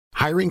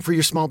Hiring for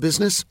your small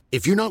business?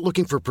 If you're not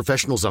looking for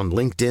professionals on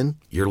LinkedIn,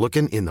 you're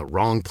looking in the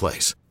wrong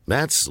place.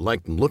 That's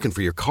like looking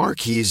for your car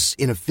keys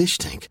in a fish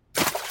tank.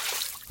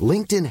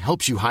 LinkedIn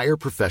helps you hire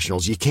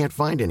professionals you can't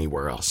find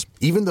anywhere else,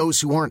 even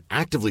those who aren't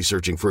actively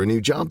searching for a new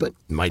job but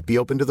might be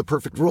open to the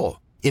perfect role.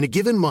 In a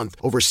given month,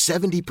 over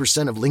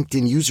 70% of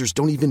LinkedIn users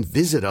don't even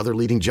visit other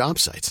leading job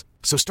sites.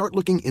 So start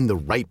looking in the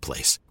right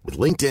place. With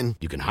LinkedIn,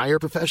 you can hire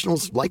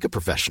professionals like a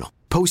professional.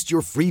 Post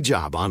your free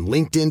job on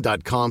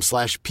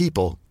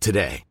linkedin.com/people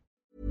today.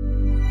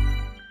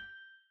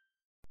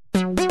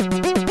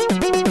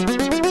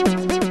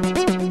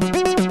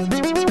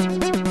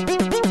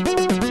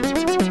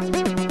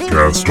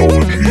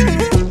 Castology.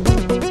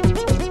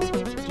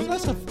 Do you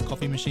guys have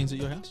coffee machines at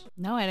your house?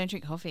 No, I don't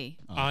drink coffee.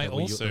 I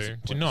also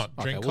do not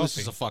drink well, this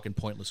coffee. is a fucking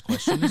pointless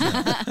question,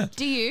 isn't it?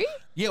 Do you?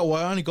 Yeah, well,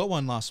 I only got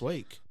one last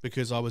week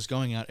because I was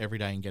going out every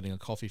day and getting a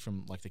coffee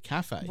from like the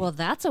cafe. Well,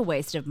 that's a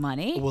waste of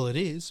money. Well, it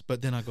is,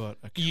 but then I got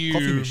a You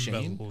coffee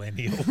machine.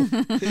 millennial.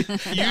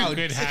 You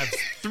could have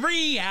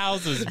 3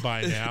 houses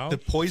by now. The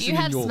poison You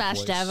in have your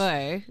smashed voice.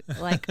 Avo.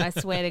 Like, I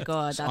swear to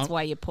God, that's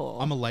why you're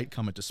poor. I'm a late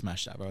comer to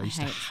Smash Davo. I used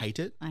to hate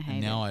it. I hate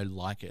and now it. I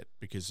like it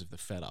because of the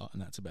feta, and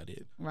that's about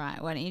it.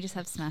 Right, why don't you just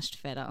have smashed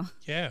feta?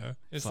 Yeah,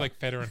 it's like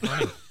feta and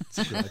honey. It's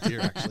a good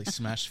idea, actually.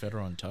 Smash feta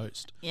on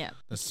toast. Yeah,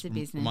 That's it's a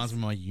business. reminds me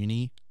of my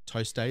uni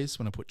toast days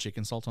when I put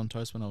chicken salt on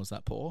toast when I was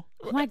that poor.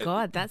 Oh my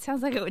God, that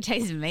sounds like it would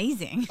taste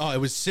amazing. Oh, it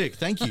was sick.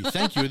 Thank you.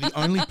 Thank you. You're the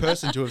only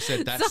person to have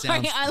said that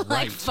Sorry, sounds I great.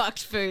 like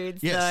fucked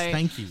foods. Yes, so.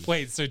 thank you.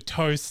 Wait, so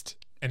toast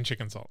and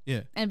chicken salt.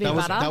 Yeah. And a bit that of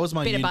was, butter. That was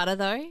my bit of uni- butter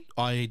though.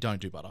 I don't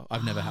do butter.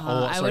 I've never had.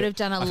 I would have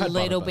done a I've had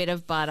little butter, bit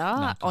of butter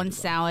don't on do butter.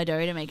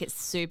 sourdough to make it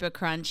super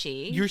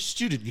crunchy. You're a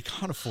student. You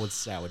can't afford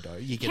sourdough.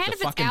 You get Can the if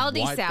it's fucking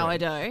Aldi white bread.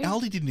 sourdough.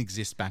 Aldi didn't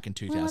exist back in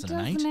well, it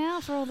 2008. does now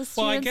for all the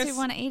Well, I students guess- who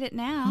want to eat it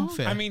now.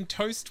 Fair. I mean,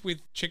 toast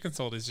with chicken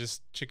salt is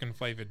just chicken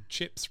flavored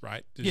chips,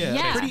 right? It's yeah,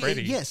 Yeah. just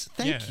pretty, bready. yes.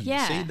 Thank you.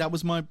 Yeah. See, that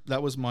was my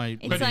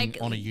It's living like-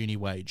 on a uni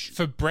wage.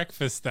 For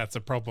breakfast, that's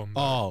a problem.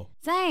 Oh,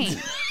 Zane,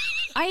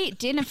 I eat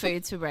dinner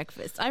foods for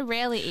breakfast. I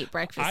rarely eat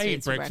breakfast I foods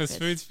eat for breakfast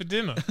foods for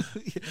dinner.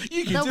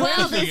 you can The do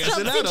world anything is as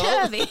an adult.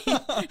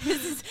 topsy-turvy.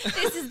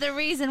 This is the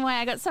reason why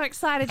I got so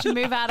excited to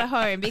move out of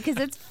home, because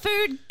it's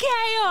food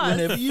chaos.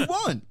 Whenever you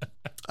want.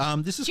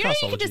 This is Do you know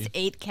you can Castology. just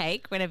eat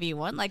cake whenever you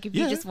want? Like, if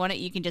Yeah. you just want it,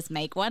 you can just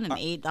make one and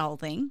eat the whole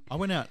thing. I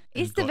went out.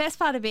 and It's the got- best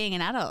part of being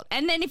an adult.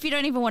 And then if you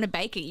don't even want to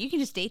bake it, you can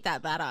just eat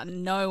that batter.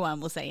 No one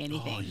will say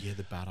anything. Oh yeah,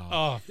 the batter.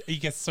 Oh, you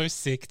get so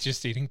sick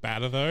just eating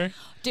batter, though.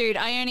 Dude,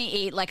 I only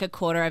eat like a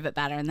quarter of it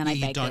batter and then I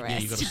you bake don't. the Yeah,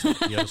 rest. you gotta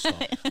stop. You gotta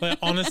stop. But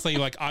honestly,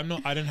 like I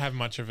don't have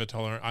much of a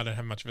tolerance. I don't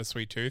have much of a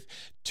sweet tooth.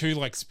 2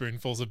 like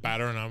spoonfuls of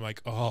batter, and I'm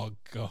like, oh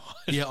god.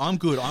 Yeah, I'm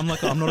good. I'm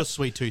not a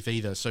sweet tooth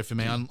either. So for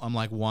me, I'm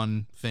like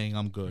one thing.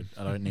 I'm good.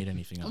 I don't need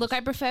anything else. Look,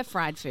 I prefer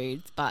fried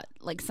foods, but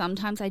like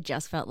sometimes I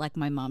just felt like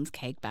my mum's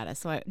cake batter.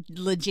 So I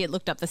legit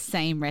looked up the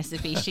same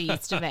recipe she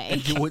used to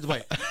make.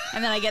 Wait.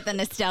 And then I get the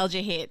nostalgia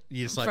hit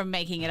You just, like- from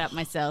making it up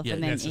myself Yeah,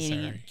 and then necessary.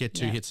 eating it. Get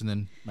 2 Yeah. hits and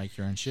then make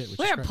your own shit. Which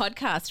We're is a great.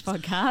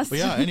 podcast. But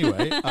yeah,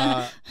 anyway,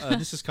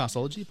 this is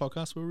Castology,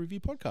 podcast where we review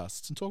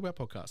podcasts and talk about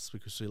podcasts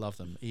because we love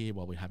them here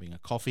while we're having a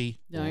coffee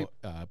Nope.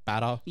 or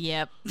batter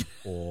Yep.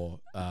 or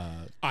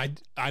I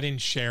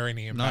didn't share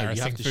any no, you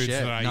embarrassing have to foods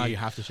share. that I No, eat. you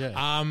have to share.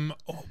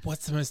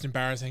 What's the most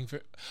embarrassing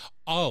food?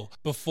 Oh,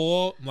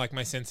 before like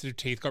my sensitive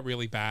teeth got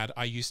really bad,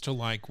 I used to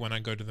like when I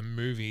go to the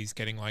movies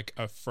getting like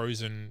a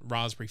frozen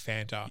raspberry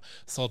Fanta,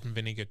 salt and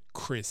vinegar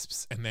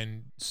crisps, and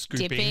then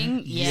scooping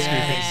Dipping?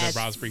 Yes. the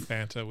raspberry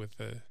Fanta with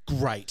the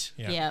Great.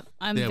 yeah. Yep.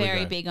 I'm There we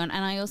very go. big on,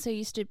 and I also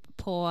used to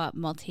pour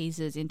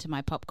Maltesers into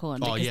my popcorn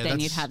Oh, because yeah, then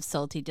you'd that's have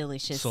salty,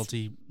 delicious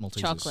Salty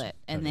Maltesers. chocolate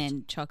and Perfect.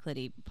 then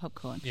chocolatey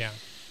popcorn. Yeah.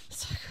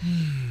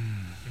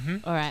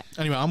 All right.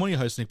 Anyway, I'm one of your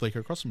hosts, Nick Bleeker.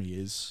 Across from me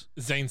is,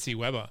 Zane C.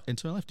 Weber. and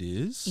to my left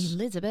is,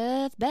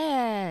 Elizabeth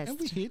Best. and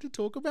we're here to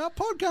talk about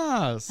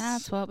podcasts.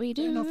 That's what we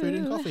do. And not food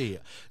and coffee.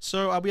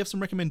 So we have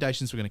some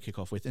recommendations we're going to kick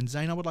off with. And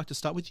Zane, I would like to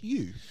start with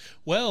you.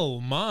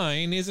 Well,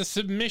 mine is a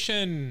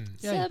submission.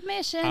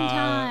 Submission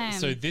time.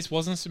 So this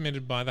wasn't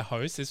submitted by the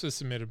host. This was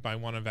submitted by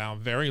one of our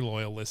very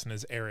loyal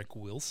listeners, Eric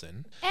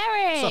Wilson.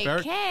 Eric, What's up,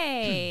 Eric?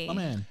 hey. My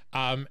man.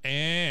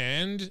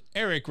 And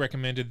Eric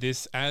recommended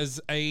this as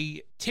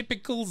a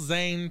typical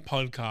Zane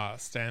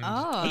podcast. And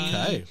Oh. he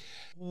Okay.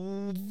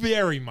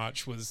 very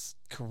much was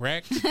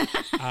correct.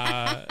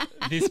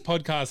 This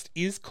podcast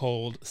is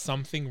called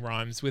Something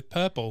Rhymes with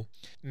Purple.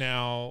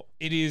 Now,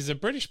 it is a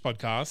British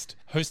podcast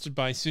hosted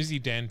by Susie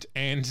Dent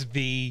and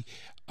the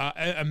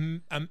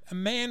a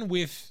man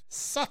with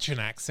such an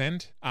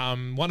accent,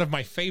 one of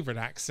my favorite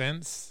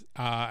accents,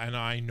 and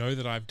I know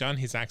that I've done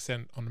his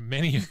accent on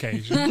many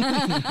occasions,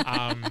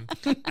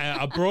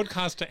 a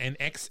broadcaster and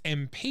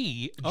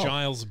ex-MP,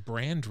 Giles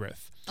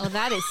Brandreth. Oh,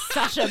 that is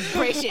such a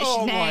British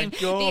Oh my name.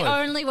 God. The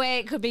only way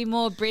it could be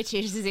more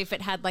British is if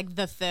it had like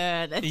the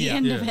third at the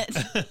end of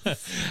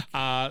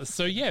it.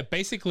 So yeah,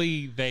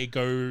 basically they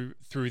go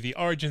through the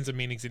origins and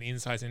meanings and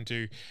insights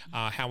into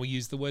how we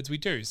use the words we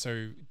do.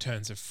 So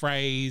turns of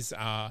phrase,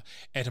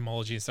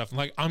 etymology and stuff.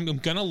 Like I'm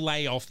gonna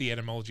lay off the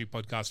etymology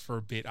podcast for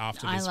a bit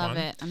after I this love one.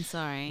 it. I'm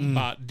sorry.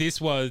 But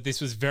this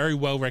was very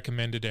well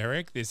recommended,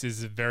 Eric. This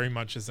is very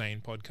much a Zane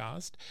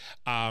podcast.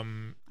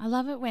 I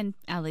love it when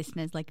our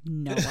listeners like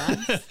know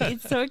us.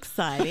 It's so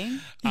exciting.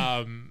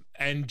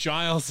 And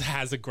Giles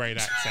has a great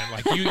accent.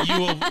 Like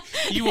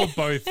you will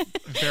both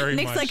very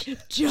Nick's much.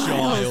 like,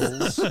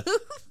 Giles.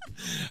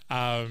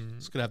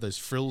 It's gonna have those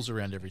frills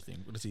around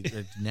everything. What is he?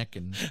 Neck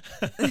and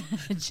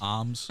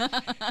arms.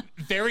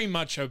 Very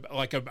much a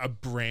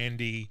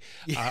brandy,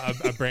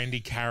 a brandy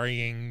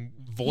carrying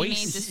voice.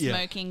 He needs a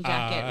smoking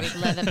jacket with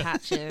leather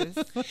patches.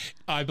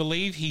 I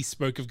believe he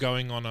spoke of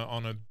going on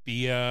a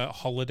beer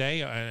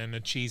holiday and a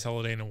cheese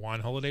holiday and a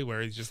wine holiday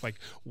where he just like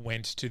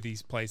went to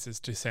these places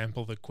to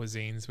sample the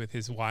cuisines with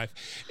his wife.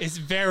 It's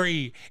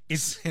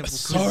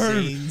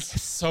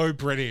so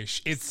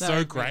British. It's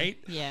so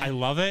great. Yeah. I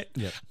love it.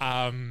 Yep.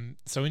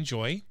 So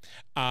enjoy.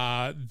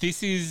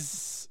 This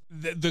is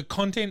the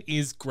content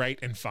is great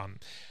and fun,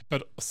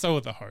 but so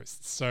are the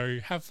hosts. So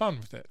have fun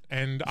with it.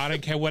 And I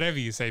don't care whatever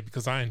you say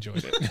because I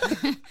enjoyed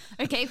it.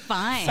 Okay,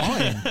 fine.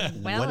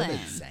 Well What are they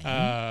then.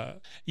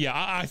 saying? Yeah,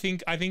 I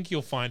think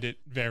you'll find it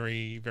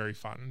very, very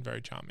fun,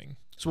 very charming.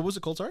 So what was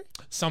it called? Sorry.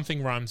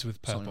 Something rhymes with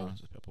Something purple.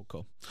 rhymes with purple.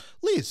 Cool.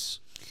 Liz.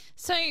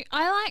 So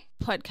I like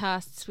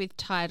podcasts with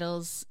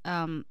titles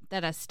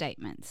that are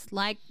statements,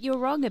 like "You're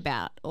wrong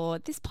about" or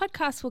 "This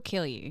podcast will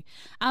kill you."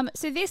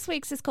 So this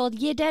week's is called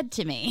 "You're Dead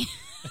to Me."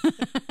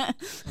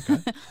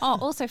 Oh,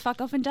 also "Fuck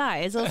Off and Die"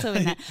 is also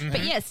in that.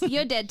 But yes,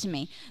 "You're Dead to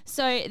Me."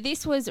 So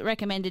this was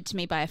recommended to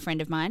me by a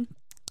friend of mine.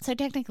 So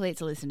technically,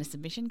 it's a listener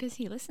submission because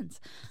he listens.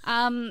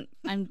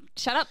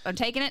 Shut up, I'm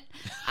taking it.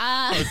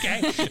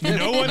 Okay.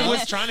 No one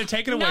was trying to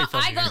take it away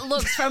from I you. got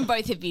looks from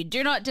both of you.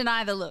 Do not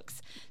deny the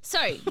looks. So,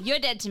 You're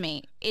Dead to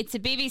Me. It's a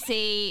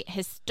BBC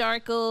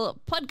historical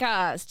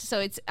podcast. So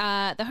it's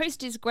the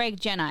host is Greg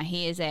Jenner.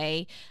 He is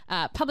a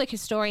public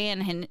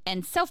historian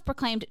and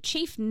self-proclaimed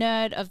chief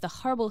nerd of the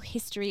Horrible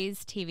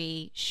Histories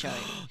TV show.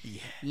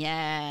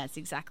 Yes,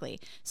 exactly.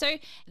 So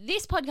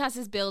this podcast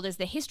is billed as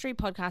the history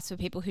podcast for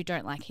people who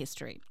don't like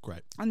history.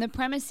 Great. And the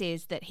premise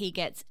is that he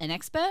gets an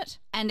expert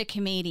and a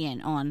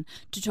comedian on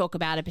to talk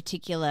about a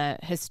particular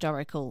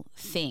historical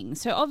thing.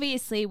 So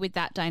obviously with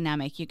that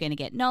dynamic, you're going to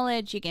get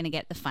knowledge, you're going to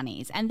get the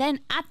funnies. And then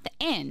at the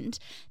end,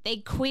 they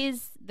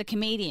quiz the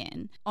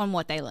comedian on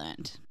what they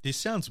learned. This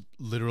sounds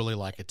literally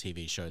like a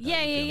TV show. That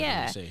Yeah, would be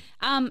yeah, on the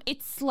yeah. BBC.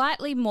 It's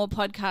slightly more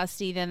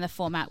podcasty than the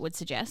format would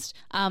suggest,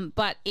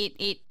 but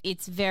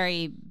it's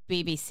very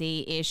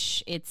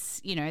BBC-ish.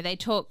 It's, you know, they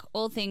talk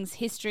all things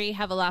history,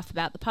 have a laugh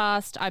about the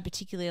past. I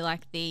particularly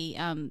like the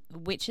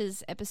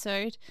witches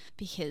episode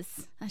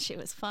because that shit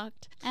was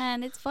fucked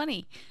and it's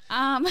funny.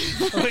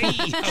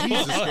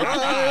 Jesus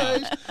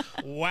Christ.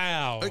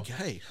 Wow.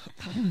 Okay.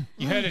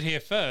 You heard it here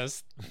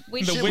first.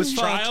 Witch The shit witch was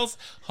trials,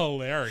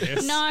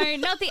 hilarious. No,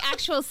 not the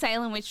actual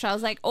Salem witch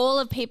trials. Like all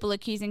of people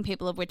accusing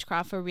people of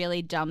witchcraft for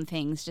really dumb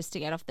things just to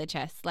get off their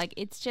chest. Like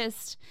it's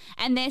just,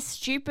 and they're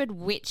stupid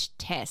witch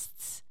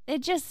tests. They're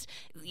just,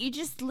 you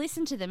just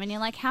listen to them and you're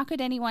like, how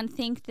could anyone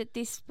think that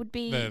this would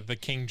be? The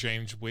King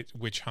James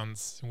witch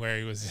hunts where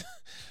he was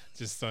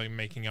just like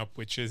making up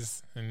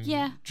witches and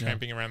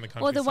tramping around the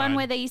countryside. Or the one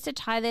where they used to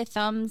tie their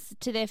thumbs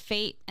to their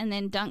feet and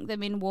then dunk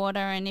them in water,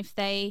 and if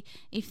they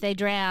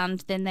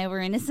drowned, then they were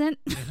innocent.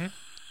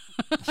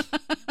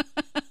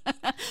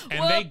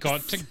 and they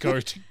got to go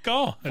to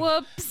God.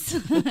 Whoops.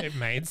 It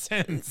made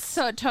sense.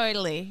 So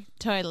totally.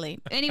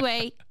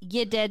 Anyway,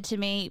 You're Dead to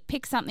Me.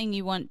 Pick something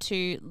you want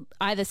to,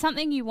 either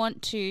something you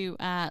want to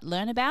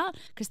learn about,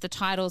 because the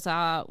titles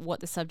are what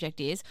the subject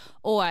is,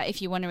 or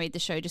if you want to read the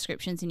show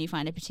descriptions and you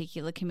find a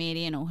particular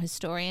comedian or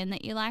historian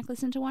that you like,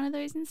 listen to one of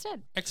those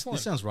instead. Excellent.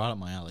 This sounds right up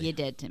my alley. You're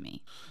Dead to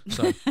Me.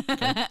 So,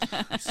 okay.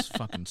 It's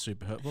fucking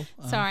super hurtful.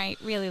 Sorry,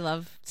 really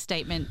love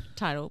statement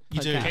title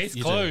You do. podcast. Case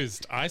You do.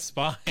 closed. I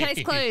Spy.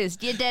 Case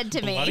closed. You're Dead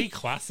to Me. Bloody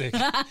classic.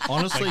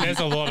 Honestly, Like, there's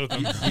a lot of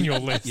them on your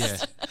list. yeah,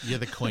 you're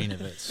the queen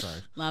of it. So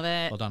Love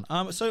it. well done.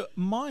 So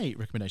my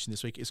recommendation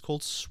this week is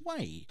called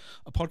Sway,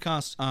 a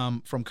podcast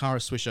from Kara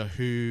Swisher,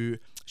 who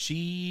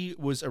she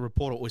was a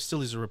reporter, or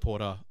still is a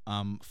reporter,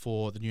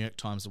 for the New York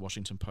Times, the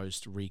Washington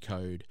Post,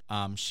 Recode.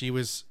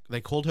 They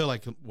called her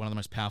like one of the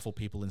most powerful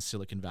people in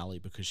Silicon Valley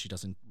because she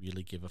doesn't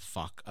really give a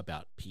fuck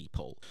about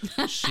people.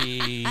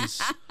 She's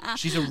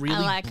a really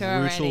like her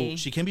brutal. already.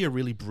 She can be a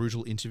really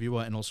brutal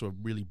interviewer and also a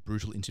really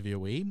brutal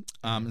interviewee.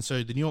 And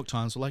so the New York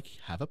Times were like,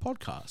 have a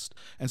podcast.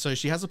 And so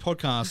she has a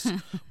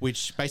podcast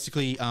which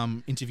basically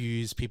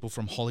interviews people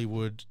from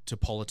Hollywood to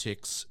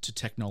politics to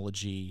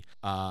technology.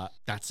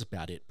 That's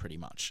about it, pretty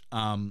much. much.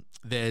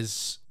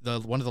 There's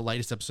one of the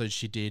latest episodes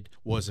she did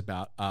was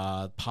about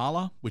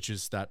Parler, which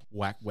is that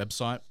whack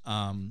website.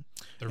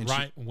 The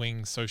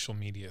right-wing social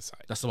media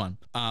site. That's the one,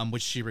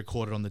 which she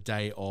recorded on the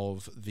day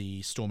of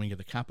the storming of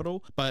the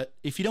Capitol. But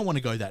if you don't want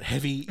to go that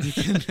heavy,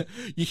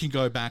 you can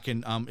go back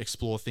and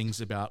explore things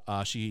about.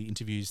 She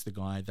interviews the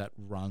guy that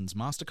runs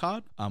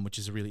MasterCard, which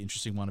is a really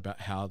interesting one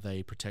about how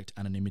they protect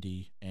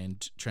anonymity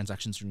and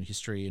transactions from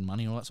history and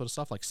money and all that sort of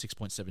stuff. Like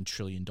 $6.7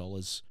 trillion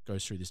goes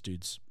through this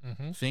dude's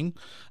thing.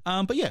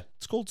 But yeah,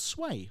 it's called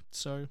Sway.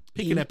 So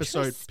pick an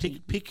episode,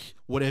 pick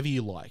whatever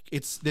you like.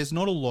 There's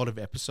not a lot of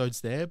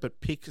episodes there,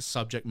 but pick a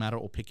subject matter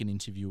or pick an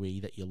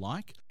interviewee that you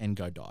like and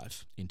go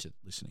dive into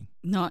listening.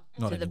 Not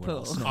to the anywhere pool.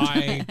 else.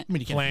 I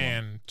you can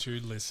plan to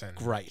listen.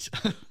 Great.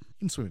 You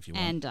can swim if you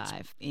want. And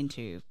dive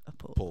into a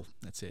pool. Pool.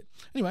 That's it.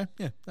 Anyway,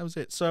 yeah, that was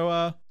it.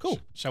 So cool.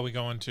 Shall we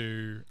go on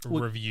to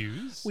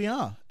reviews? We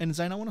are. And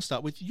Zane, I want to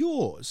start with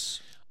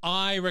yours.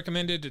 I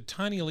recommended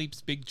Tiny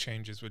Leaps, Big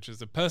Changes, which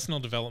is a personal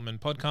development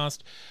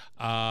podcast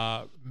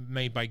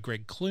made by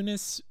Greg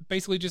Clunis.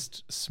 Basically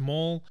just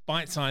small,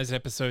 bite-sized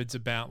episodes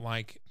about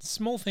like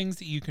small things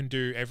that you can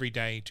do every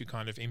day to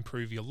kind of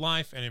improve your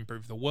life and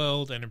improve the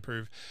world and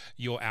improve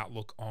your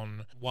outlook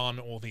on one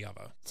or the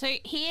other. So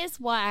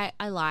here's why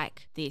I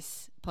like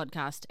this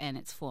podcast and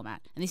its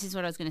format. And this is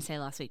what I was going to say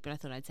last week, but I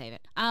thought I'd save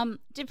it.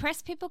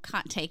 Depressed people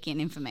can't take in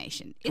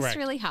information. It's Correct.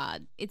 really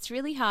hard. It's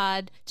really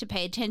hard to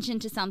pay attention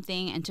to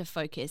something and to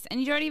focus.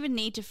 And you don't even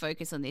need to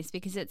focus on this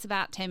because it's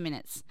about 10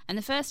 minutes. And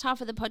the first half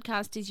of the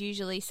podcast is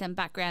usually some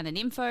background and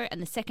info,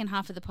 and the second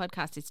half of the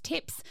podcast is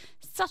tips.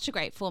 Such a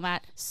great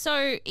format.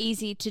 So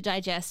easy to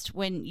digest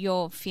when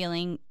you're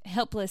feeling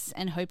helpless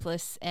and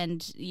hopeless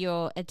and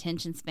your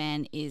attention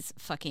span is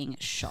fucking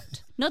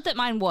shot. Not that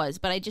mine was,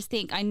 but I just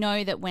think I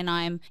know that when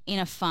I'm in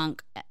a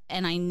funk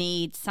and I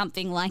need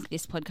something like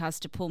this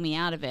podcast to pull me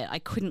out of it, I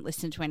couldn't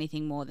listen to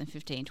anything more than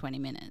 15, 20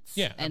 minutes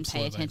and absolutely.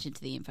 pay attention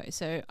to the info.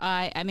 So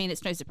I mean,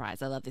 it's no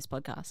surprise. I love this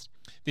podcast.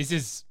 This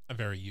is a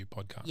very you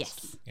podcast.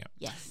 Yes. Yeah.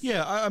 Yes.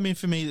 Yeah, I mean,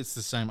 for me, it's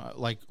the same.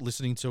 Like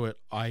listening to it,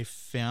 I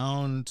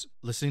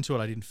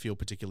didn't feel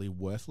particularly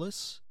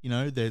worthless. You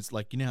know, there's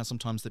like, you know how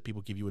sometimes that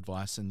people give you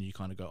advice and you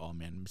kind of go, oh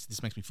man,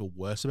 this makes me feel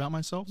worse about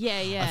myself.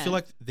 Yeah, yeah. I feel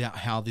like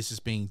how this is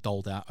being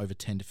doled out over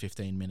 10 to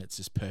 15 minutes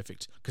is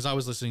perfect. Because I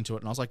was listening to it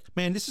and I was like,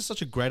 man, this is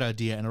such a great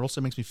idea. And it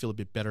also makes me feel a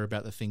bit better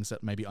about the things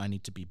that maybe I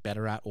need to be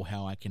better at or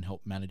how I can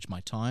help manage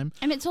my time.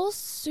 And it's all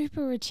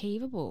super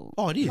achievable.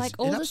 Oh, it is. Like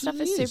all It the stuff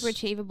is absolutely super is.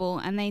 achievable,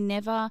 and they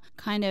never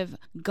kind of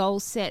goal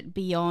set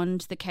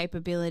beyond the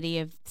capability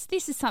of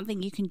this is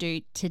something you can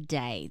do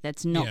today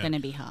that's not Yeah. going to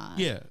be hard.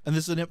 Yeah, and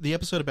this is the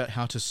episode about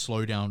how to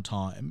slow down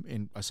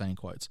time, I say in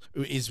quotes,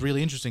 is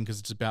really interesting because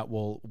it's about,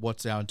 well,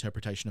 what's our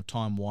interpretation of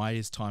time? Why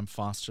is time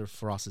faster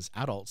for us as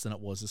adults than it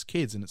was as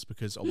kids? And it's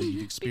because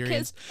we've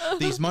experienced of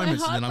these my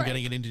moments, and then I'm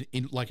heartbreak.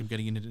 getting I'm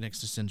getting into an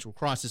existential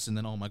crisis, and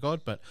then oh my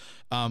god! But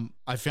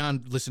I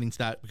found listening to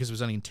that because it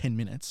was only in 10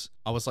 minutes.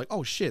 I was like,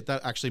 oh shit,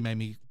 that actually made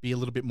me be a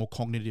little bit more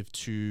cognitive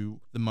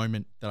to the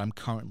moment that I'm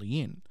currently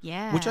in.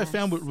 Yeah. Which I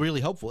found really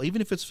helpful,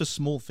 even if it's for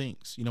small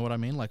things. You know what I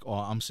mean? Like, oh,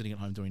 I'm sitting at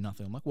home doing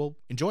nothing. I'm like, well,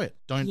 enjoy it.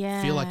 Don't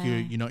feel like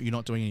you're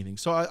not doing anything.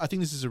 So I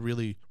think this is a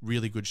really,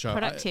 really good show.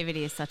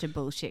 Productivity is such a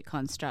bullshit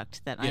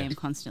construct that I am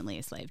constantly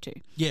a slave to.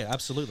 Yeah,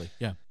 absolutely.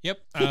 Yeah.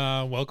 Yep.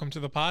 Welcome to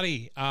the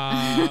party.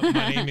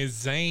 My name is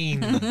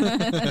Zane.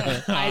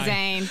 Hi,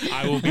 Zane.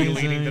 I will be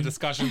leading the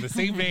discussion this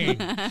evening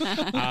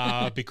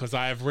because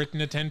I have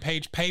written a 10-page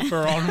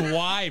paper on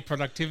why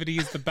productivity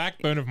is the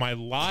backbone of my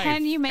life.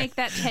 Can you make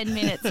that 10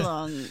 minutes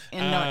long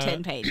and not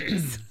 10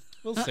 pages?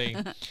 We'll see.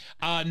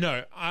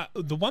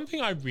 The one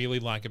thing I really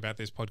like about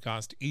this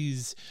podcast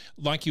is,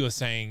 like you were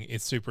saying,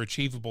 it's super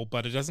achievable,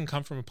 but it doesn't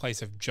come from a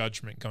place of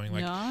judgment going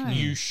like, No.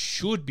 you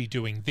should be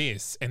doing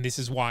this, and this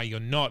is why you're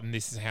not, and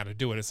this is how to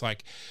do it. It's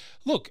like,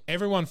 look,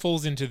 everyone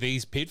falls into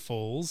these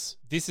pitfalls.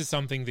 This is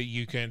something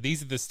that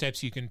these are the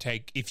steps you can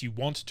take if you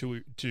want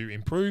to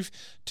improve,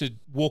 to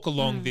walk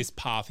along this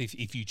path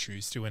if you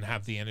choose to and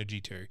have the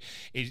energy to.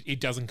 It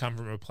doesn't come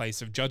from a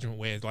place of judgment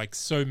where like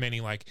so many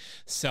like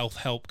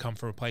self-help come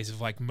from a place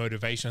of like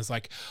motivation. It's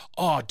like,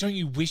 oh, don't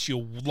you wish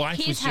your life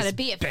was Here's just how to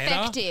be better?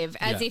 effective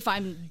as if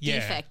I'm Yeah.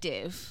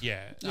 defective.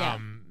 Yeah. Yeah.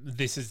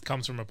 This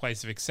comes from a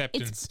place of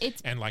acceptance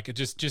It's- and like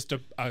just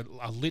a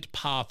lit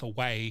path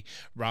away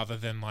rather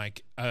than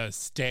like a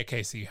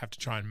staircase that you have to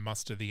try and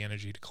muster the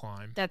energy to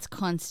climb. That's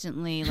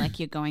constantly like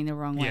you're going the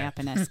wrong way Yeah. up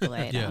an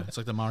escalator. Yeah. It's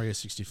like the Mario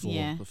 64,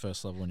 Yeah. the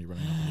first level when you're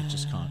running up and you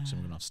just can't because you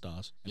haven't got enough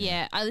stars.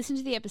 Yeah, I listened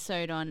to the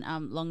episode on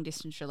long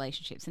distance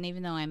relationships, and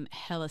even though I'm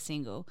hella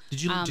single,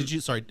 Did you,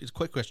 sorry, it's a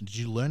quick question. Did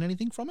you learn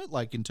anything from it?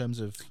 Like in terms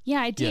of.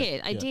 yeah, I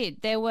did. I yeah.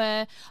 did. There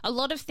were a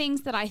lot of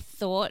things that I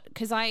thought,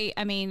 because I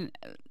mean,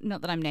 not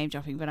that I'm name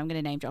dropping, but I'm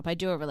going to name drop. I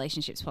do a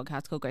relationships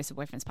podcast called Ghosts of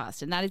Boyfriends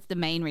Past, and that is the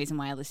main reason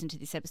why I listened to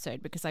this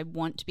episode, because I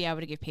want to be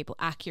able to give people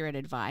accurate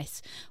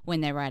advice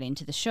when they write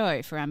into the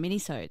show for our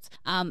minisodes.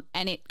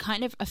 And it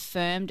kind of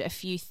affirmed a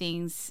few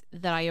things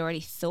that I already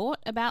thought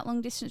about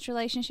long distance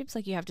relationships,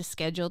 like you have to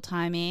schedule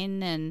time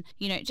in and,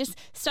 you know, just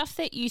stuff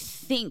that you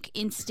think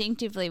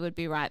instinctively would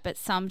be right, but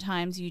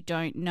sometimes you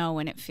don't know,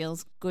 and it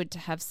feels good to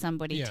have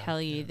somebody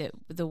tell you that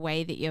the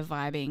way that you're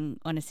vibing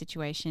on a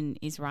situation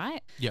is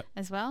right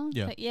as well.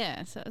 But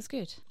so it was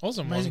good.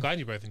 Awesome. Well, I'm glad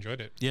you both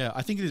enjoyed it. Yeah,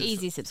 I think it is.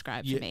 Easy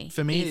subscribe for me.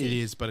 For me, it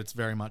is, but it's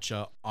very much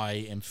I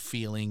am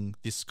feeling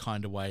this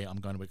kind of way I'm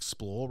going to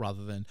explore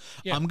rather than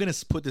I'm going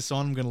to put this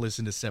on, I'm going to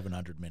listen to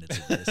 700 minutes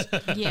of this.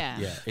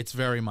 Yeah, it's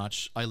very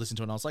much, I listened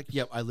to it and I was like,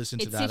 yep, I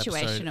listened to that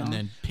episode and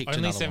then picked only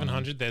another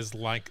 700, there's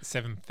like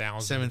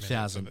 7,000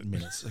 7,000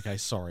 minutes. Okay,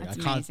 sorry. That's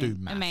I can't amazing.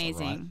 do math.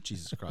 Amazing. All right?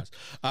 Jesus Christ.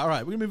 All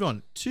right, we're going to move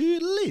on to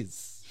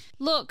Liz.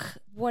 Look,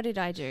 what did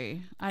I do?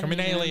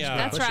 Criminalia.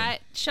 That's right.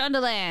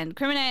 Shondaland,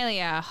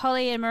 Criminalia,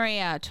 Holly and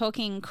Maria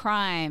talking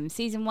crime.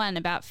 Season 1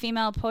 about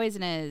female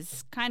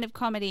poisoners. Kind of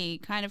comedy,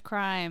 kind of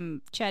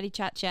crime, chatty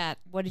chat.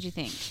 What did you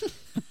think?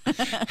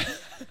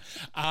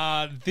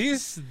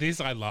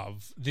 This I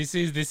love. This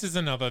is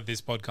another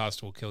 "this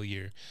podcast will kill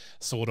you"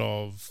 sort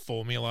of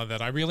formula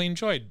that I really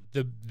enjoyed.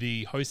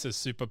 The hosts are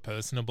super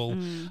personable,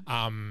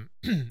 and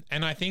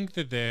I think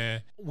that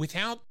they're,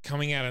 without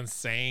coming out and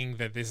saying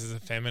that this is a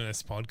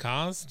feminist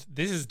podcast,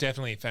 this is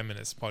definitely a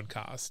feminist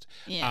podcast.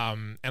 Yeah.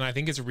 And I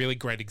think it's a really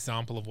great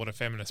example of what a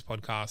feminist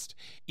podcast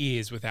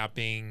is, without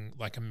being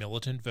like a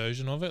militant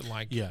version of it.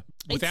 Like,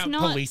 without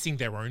policing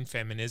their own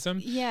feminism.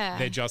 Yeah.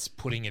 They're just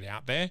putting it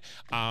out there.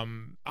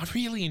 I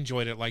really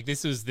enjoyed it. Like,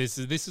 this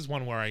is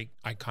one where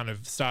I kind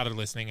of started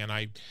listening, and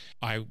I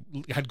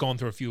had gone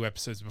through a few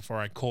episodes before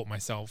I caught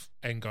myself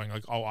and going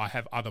like, oh, I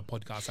have other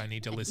podcasts I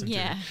need to listen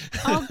to.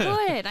 Oh,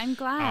 good. I'm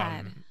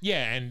glad.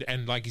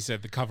 And like you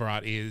said, the cover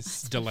art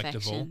is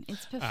delectable.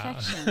 It's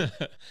perfection.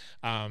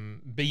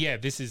 But yeah,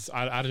 this is,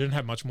 I don't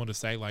have much more to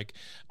say. Like,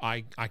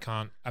 I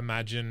can't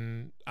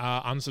imagine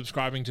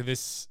unsubscribing to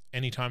this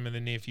anytime in the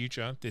near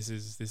future. This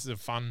is a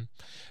fun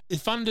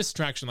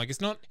distraction. Like,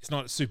 it's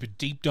not super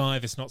deep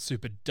dive, it's not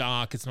super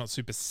dark, it's not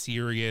super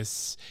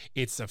serious.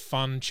 It's a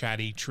fun,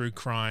 chatty, true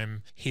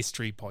crime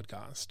history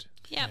podcast.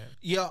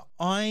 Yeah,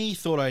 I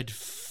thought I'd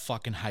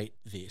fucking hate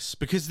this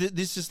because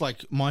this is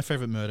like my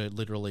favorite murder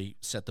literally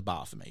set the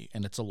bar for me,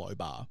 and it's a low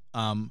bar.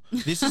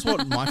 This is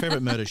what my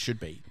favorite murder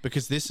should be,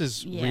 because this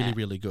is really,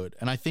 really good.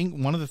 And I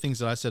think one of the things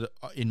that I said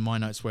in my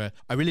notes where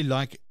I really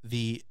like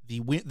the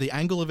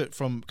angle of it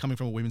coming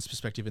from a women's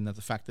perspective, and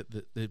the fact that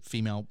the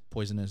female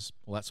poisoners,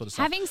 all that sort of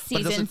stuff. Having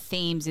season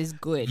themes is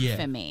good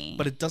for me.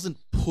 But it doesn't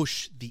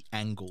push the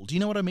angle. Do you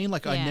know what I mean?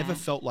 Like, I never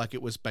felt like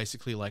it was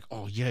basically like,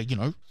 oh yeah, you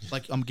know,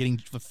 like I'm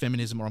getting the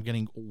feminism or I'm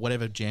getting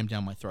whatever jammed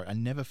down my throat. I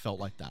never felt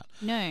like that.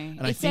 No,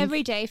 and it's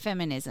everyday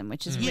femanism,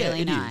 which is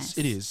really nice.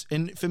 It is.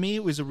 And for me,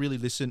 it was a really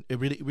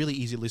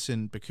easy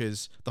listen,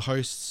 because the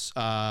hosts,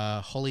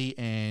 Holly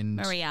and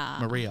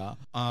Maria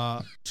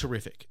are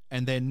terrific.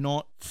 And they're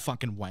not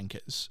fucking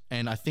wankers.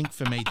 And I think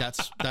for me,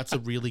 that's a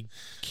really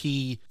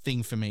key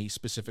thing for me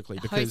specifically.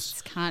 Because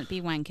hosts can't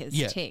be wankers.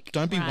 Yeah, tick.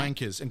 don't be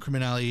wankers. And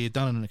Criminalia, you've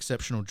done an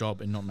exceptional job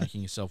in not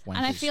making yourself wankers.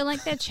 And I feel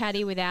like they're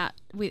chatty with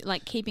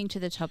like keeping to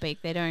the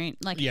topic. They don't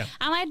like. Yeah.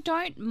 And I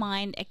don't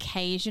mind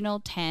occasional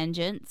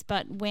tangents,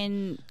 but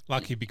when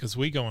lucky, because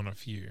we go on a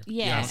few.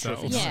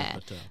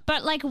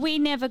 But like, we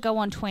never go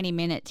on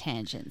 20-minute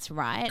tangents,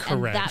 right?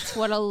 Correct. And that's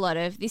what a lot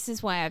of this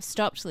is why I've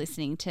stopped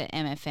listening to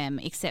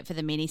MFM, except for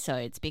the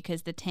minisodes,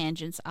 because the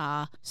tangents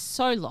are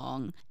so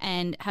long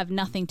and have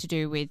nothing to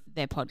do with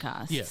their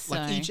podcast. Yeah,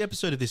 like each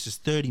episode of this is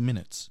 30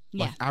 minutes.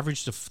 Like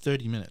averaged of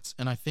 30 minutes.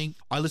 And I think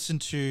I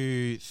listened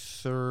to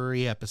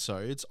 3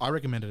 episodes. I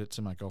recommended it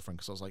to my girlfriend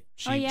because I was like,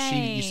 she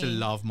used to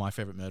love My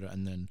Favorite Murder,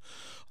 and then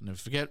I'll never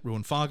forget,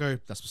 ruined Fargo.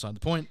 That's beside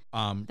the point.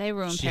 They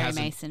ruined Perry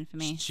Mason for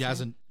me. She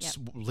hasn't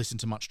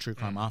listened to much true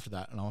crime after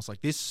that. And I was like,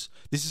 this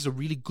is a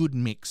really good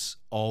mix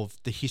of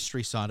the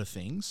history side of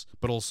things,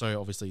 but also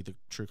obviously the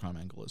true crime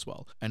angle as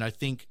well. And I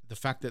think the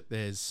fact that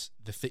there's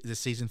the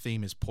season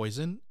theme is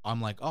poison,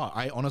 I'm like, oh,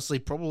 I honestly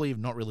probably have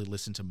not really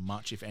listened to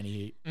much, if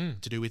any,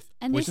 to do with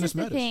and poisonous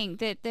murders. And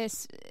this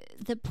is the thing,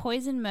 that the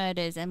poison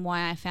murders, and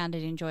why I found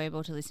it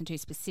enjoyable to listen to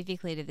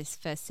specifically to this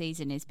first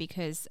season, is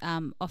because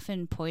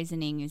often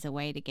poisoning is a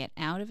way to get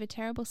out of a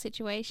terrible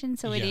situation.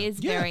 So it is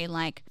very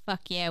like,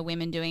 fuck yeah,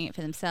 women doing it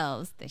for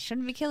themselves. They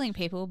shouldn't be killing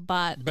people,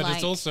 but like,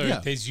 it's also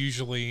there's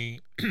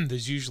usually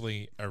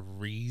a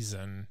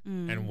reason,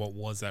 and what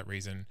was that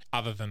reason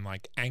other than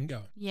like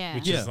anger?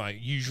 Which is like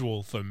usual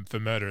for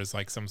murder, is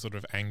like some sort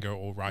of anger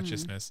or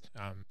righteousness.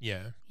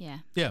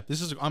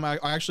 This is I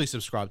actually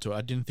subscribed to it.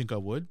 I didn't think I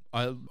would,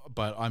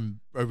 but I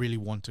really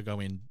want to go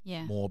in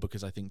more,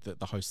 because I think that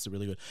the hosts are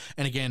really good.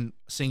 And again,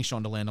 seeing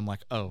Shondaland, I'm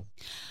like, I'm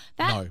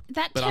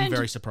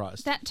very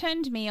surprised. That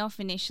turned me off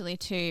initially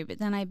too, but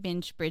then I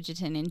binged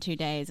Bridgerton in 2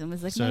 days and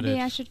was like, maybe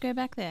I should go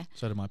back there.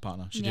 So did my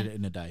partner. She did it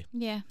in a day.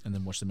 Yeah. And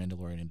then watched The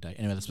Mandalorian in a day.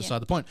 Anyway, that's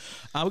beside the point.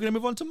 We're going to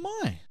move on to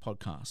my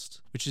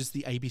podcast, which is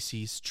the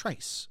ABC's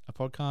Trace, a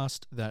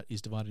podcast that that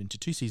is divided into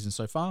 2 seasons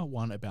so far.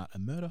 One about a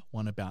murder,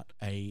 one about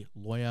a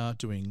lawyer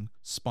doing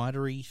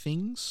spidery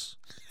things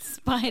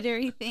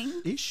Spidery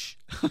thing. ish.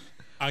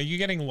 Are you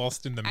getting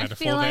lost in the I metaphor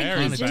feel like there?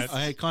 you Is just- that-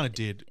 I kind of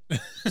did.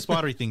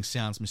 Spidery thing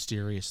sounds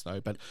mysterious though,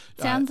 but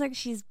Sounds like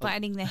she's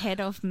biting the head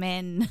off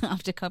men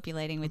after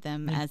copulating with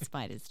them, as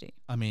spiders do.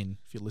 I mean,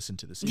 if you listen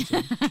to the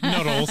season,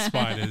 not all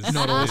spiders.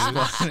 not all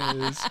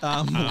spiders.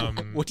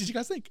 Um, What did you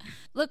guys think?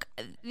 Look,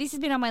 this has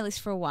been on my list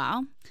for a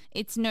while.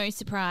 It's no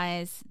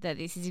surprise that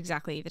this is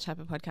exactly the type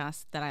of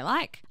podcast that I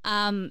like.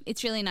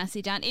 It's really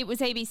nicely done. It was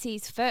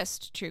ABC's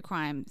first true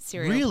crime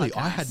serial Really?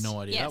 podcast. I had no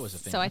idea yes, that was a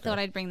thing. So I Okay. thought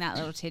I'd bring that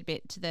little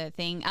tidbit to the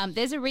thing.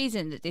 There's a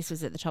reason that this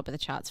was at the top of the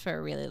charts for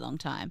a really long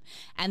time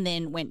and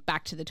then went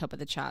back to the top of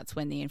the charts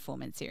when the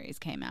Informant series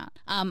came out.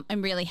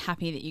 I'm really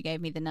happy that you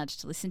gave me the nudge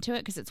to listen to it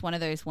because it's one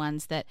of those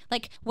ones that,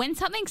 like, when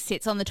something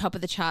sits on the top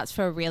of the charts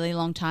for a really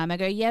long time, I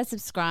go, yeah,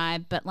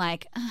 subscribe, but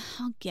like,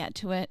 I'll get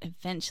to it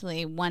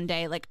eventually one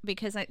day, like,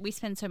 because we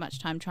spend so much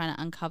time trying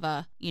to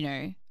uncover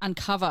Yeah,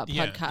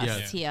 podcasts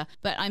yeah. here.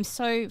 But I'm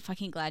so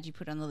fucking glad you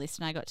put it on the list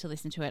and I got to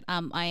listen to it.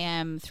 I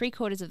am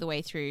 3/4 of the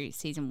way through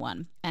season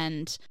 1,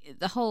 and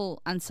the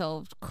whole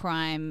unsolved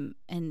crime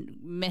and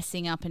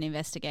messing up an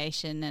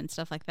investigation and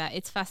stuff like that,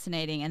 it's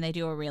fascinating and they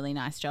do a really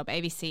nice job.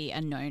 ABC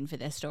are known for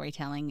their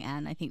storytelling,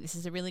 and I think this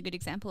is a really good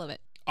example of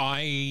it.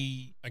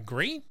 I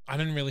agree. I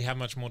don't really have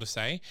much more to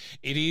say.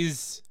 It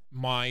is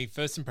my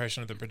first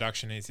impression of the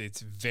production is it's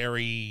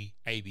very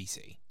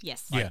ABC.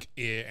 Yes. Like,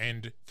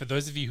 and for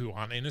those of you who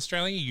aren't in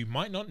Australia, you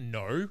might not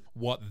know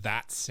what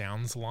that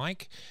sounds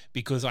like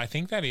because I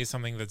think that is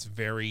something that's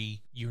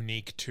very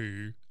unique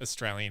to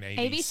Australian ABC.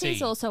 ABC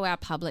is also our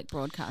public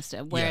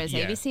broadcaster, whereas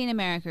Yeah. ABC in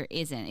America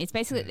isn't. It's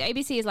basically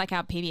ABC is like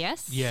our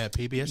PBS. Yeah,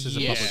 PBS is a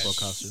public Yes.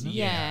 broadcaster, isn't it?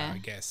 Yeah. I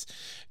guess.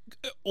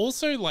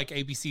 Also, like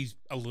ABC's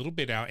a little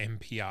bit our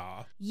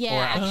NPR Yeah,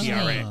 or our actually.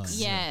 PRX.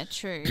 Yeah,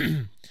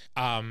 true.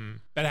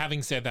 But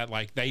having said that,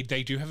 like they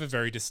do have a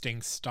very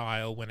distinct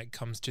style when it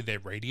comes to their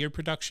radio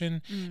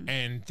production,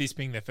 and this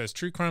being their first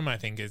true crime, I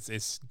think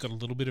it's got a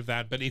little bit of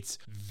that, but it's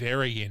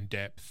very in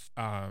depth,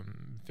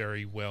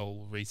 very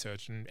well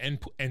researched and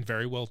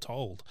very well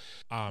told.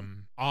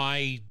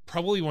 I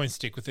probably won't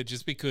stick with it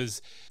just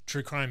because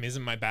true crime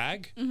isn't my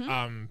bag.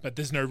 But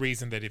there's no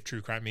reason that if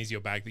true crime is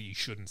your bag that you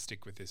shouldn't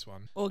stick with this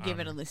one. Or give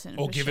it a listen.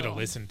 Or for give it a sure.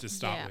 listen to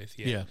start Yeah. with.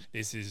 Yeah.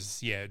 This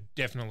is,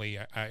 definitely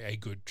a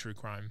good true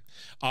crime.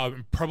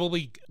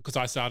 Probably because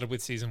I started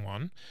with season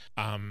 1.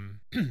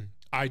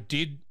 I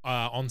did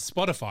on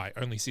Spotify,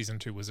 only season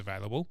 2 was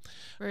available.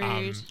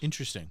 Rude.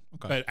 Interesting.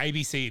 Okay. But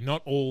ABC,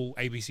 not all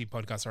ABC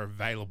podcasts are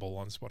available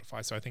on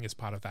Spotify. So I think it's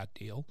part of that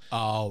deal.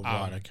 oh,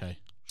 right. Okay.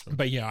 Sure.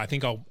 But yeah, I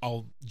think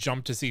I'll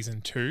jump to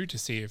season 2 to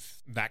see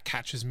if that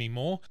catches me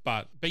more.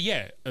 But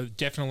yeah,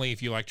 definitely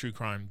if you like true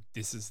crime,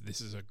 this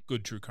is a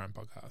good true crime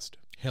podcast.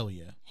 Hell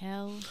yeah.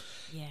 Hell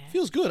yeah.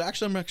 Feels good.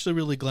 Actually, I'm actually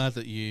really glad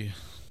that you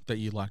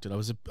liked it.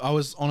 I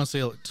was honestly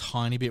a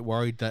tiny bit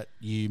worried that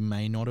you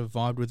may not have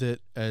vibed with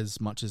it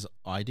as much as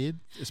I did,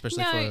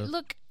 especially No, for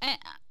look,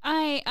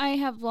 I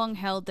have long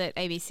held that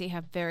ABC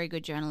have very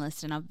good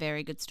journalists and are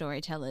very good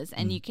storytellers,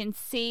 and you can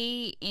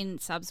see in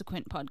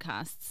subsequent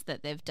podcasts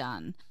that they've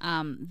done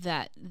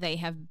that they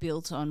have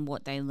built on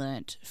what they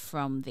learnt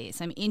from this.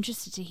 I'm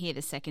interested to hear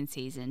the second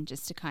season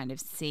just to kind of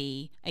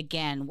see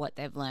again what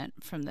they've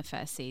learnt from the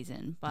first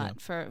season. But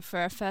for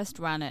a first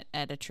run at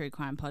a true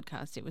crime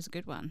podcast, it was a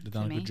good one. They've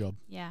done for a good me. job.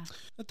 Yeah.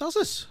 That does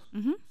us.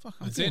 Mm-hmm. Fuck,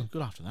 I'm That's feeling it.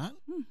 good after that.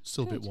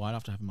 Still a bit wide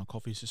after having my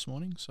coffees this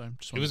morning, so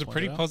just It was a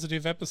pretty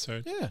positive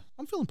episode. Yeah,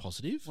 I'm feeling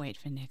positive. Wait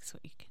for next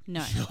week.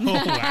 No.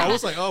 I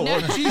was like, oh, well,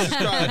 Jesus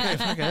Christ. Okay,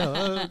 fucking hell.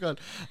 Oh,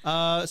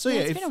 God. So,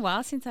 yeah. It's been a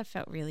while since I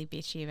felt really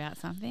bitchy about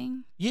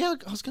something. Yeah,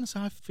 I was going to say,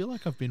 I feel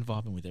like I've been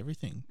vibing with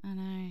everything. I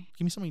know.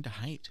 Give me something to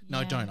hate. No,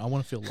 Yeah. don't. I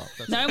want to feel love.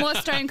 That's No more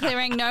stone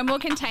clearing, no more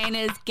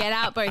containers. Get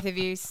out, both of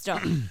you.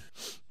 Stop.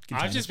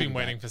 I've just been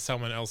waiting for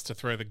someone else to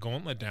throw the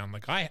gauntlet down.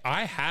 Like I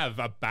have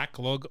a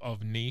backlog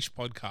of niche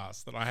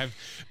podcasts that I have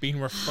been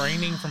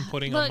refraining from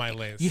putting on Look, my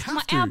list. You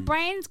have to. Our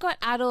brains got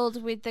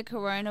addled with the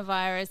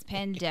coronavirus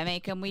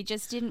pandemic and we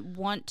just didn't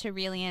want to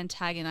really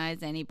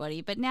antagonize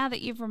anybody. But now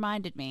that you've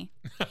reminded me,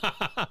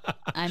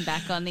 I'm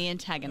back on the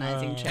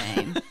antagonizing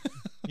train.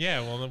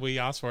 Yeah, well, we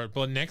asked for it.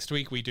 But next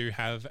week we do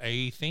have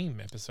a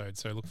theme episode,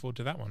 so look forward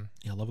to that one.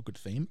 Yeah, I love a good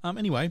theme.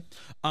 Anyway,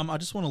 I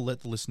just want to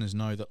let the listeners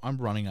know that I'm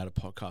running out of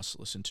podcasts to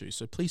listen to,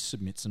 so please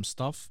submit some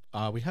stuff.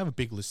 We have a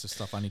big list of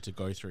stuff I need to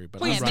go through, but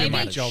Please I'm running do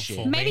my out of job shit.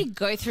 for me. Maybe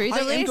go through the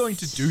I list. am going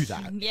to do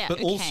that. Yeah, but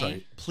okay.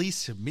 also, please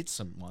submit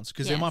some ones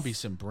because there Yes. might be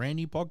some brand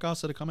new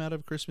podcasts that have come out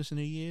over Christmas and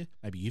New Year.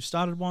 Maybe you've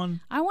started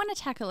one. I want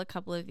to tackle a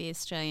couple of the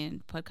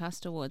Australian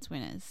Podcast Awards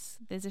winners.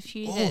 There's a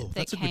few Oh, that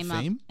that's a good came up.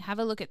 theme. Have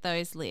a look at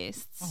those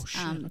lists. Oh,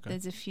 shit.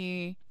 There's a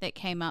few that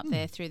came up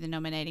there through the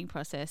nominating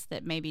process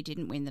that maybe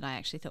didn't win that I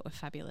actually thought were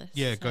fabulous.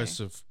 Yeah, so. Ghosts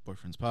of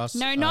Boyfriends Past.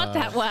 No, not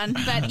that one.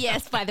 But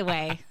yes, by the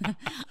way,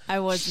 I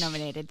was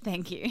nominated.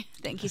 Thank you.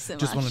 Thank you so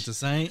much. Just wanted to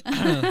say.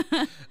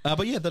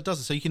 But yeah, that does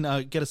it. So you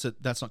can get us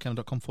at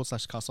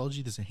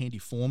that'snotcanon.com/castology. There's a handy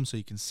form so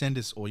you can send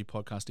us all your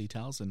podcast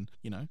details. And,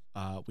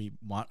 we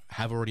might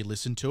have already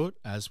listened to it,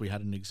 as we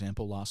had an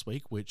example last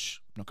week,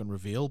 which I'm not going to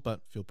reveal,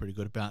 but feel pretty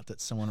good about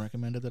that someone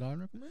recommended that I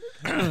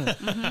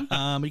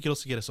recommended. You can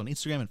also get us on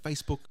Instagram and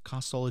Facebook,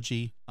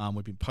 Castology.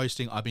 We've been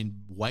posting. I've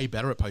been way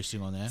better at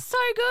posting on there. So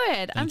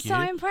good. I'm so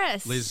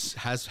impressed. Liz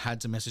has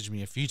had to message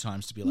me a few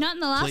times to be like, not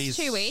in the last please.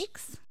 2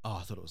 weeks. Oh,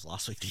 I thought it was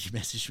last week that you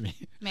messaged me.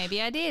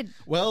 Maybe I did.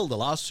 Well, the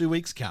last 2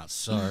 weeks counts,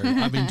 so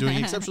I've been doing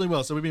exceptionally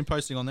well. So we've been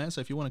posting on there.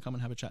 So if you want to come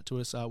and have a chat to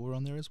us, we're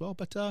on there as well.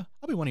 But I'll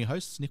be one of your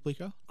hosts, Nick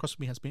Bleeker. Across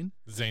from me has been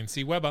Zane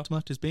C. Weber. to my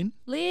left has been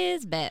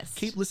Liz Best.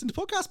 Keep listening to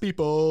podcast,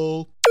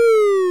 people.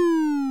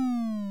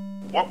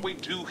 What we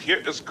do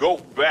here is go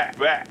back.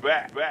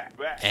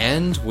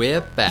 And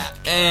we're back.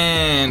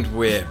 And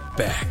we're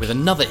back. With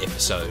another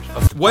episode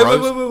of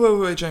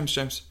Wait,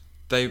 James.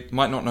 They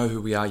might not know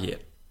who we are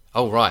yet.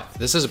 Oh, right.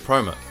 This is a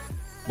promo.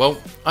 Well,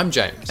 I'm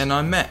James. And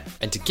I'm Matt.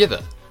 And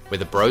together, we're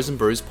the Bros and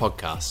Brews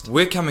podcast.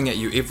 We're coming at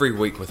you every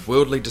week with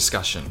worldly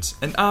discussions,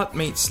 an art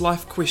meets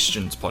life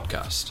questions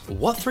podcast.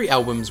 What 3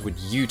 albums would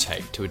you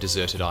take to a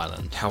deserted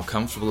island? How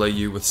comfortable are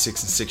you with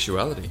sex and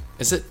sexuality?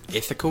 Is it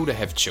ethical to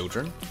have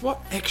children?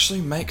 What actually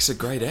makes a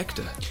great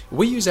actor?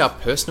 We use our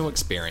personal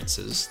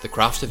experiences, the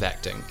craft of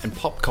acting, and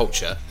pop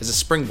culture as a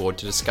springboard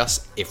to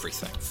discuss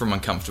everything. From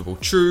uncomfortable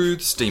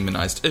truths,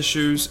 demonized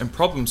issues, and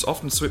problems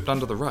often swept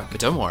under the rug. But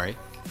don't worry,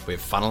 we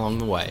have fun along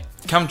the way.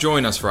 Come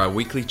join us for our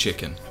weekly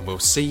check-in. And we'll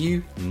see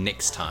you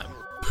next time.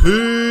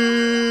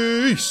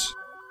 Peace!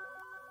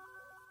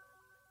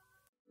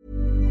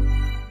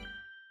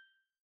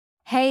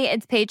 Hey,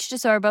 it's Paige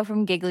DeSorbo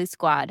from Giggly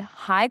Squad.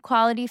 High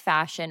quality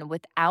fashion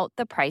without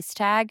the price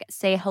tag.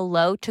 Say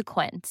hello to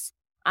Quince.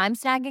 I'm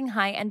snagging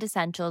high-end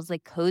essentials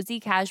like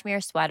cozy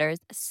cashmere sweaters,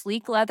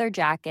 sleek leather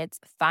jackets,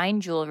 fine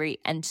jewelry,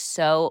 and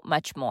so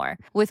much more.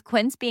 With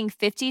Quince being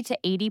 50 to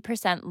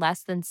 80%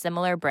 less than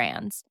similar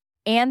brands.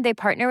 And they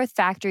partner with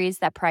factories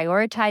that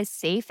prioritize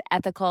safe,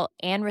 ethical,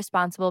 and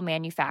responsible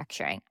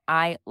manufacturing.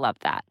 I love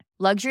that.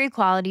 Luxury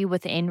quality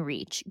within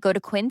reach. Go to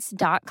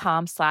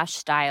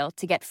quince.com/style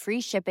to get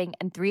free shipping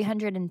and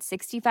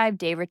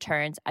 365-day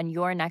returns on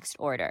your next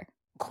order.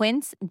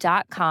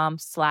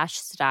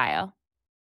 Quince.com/style.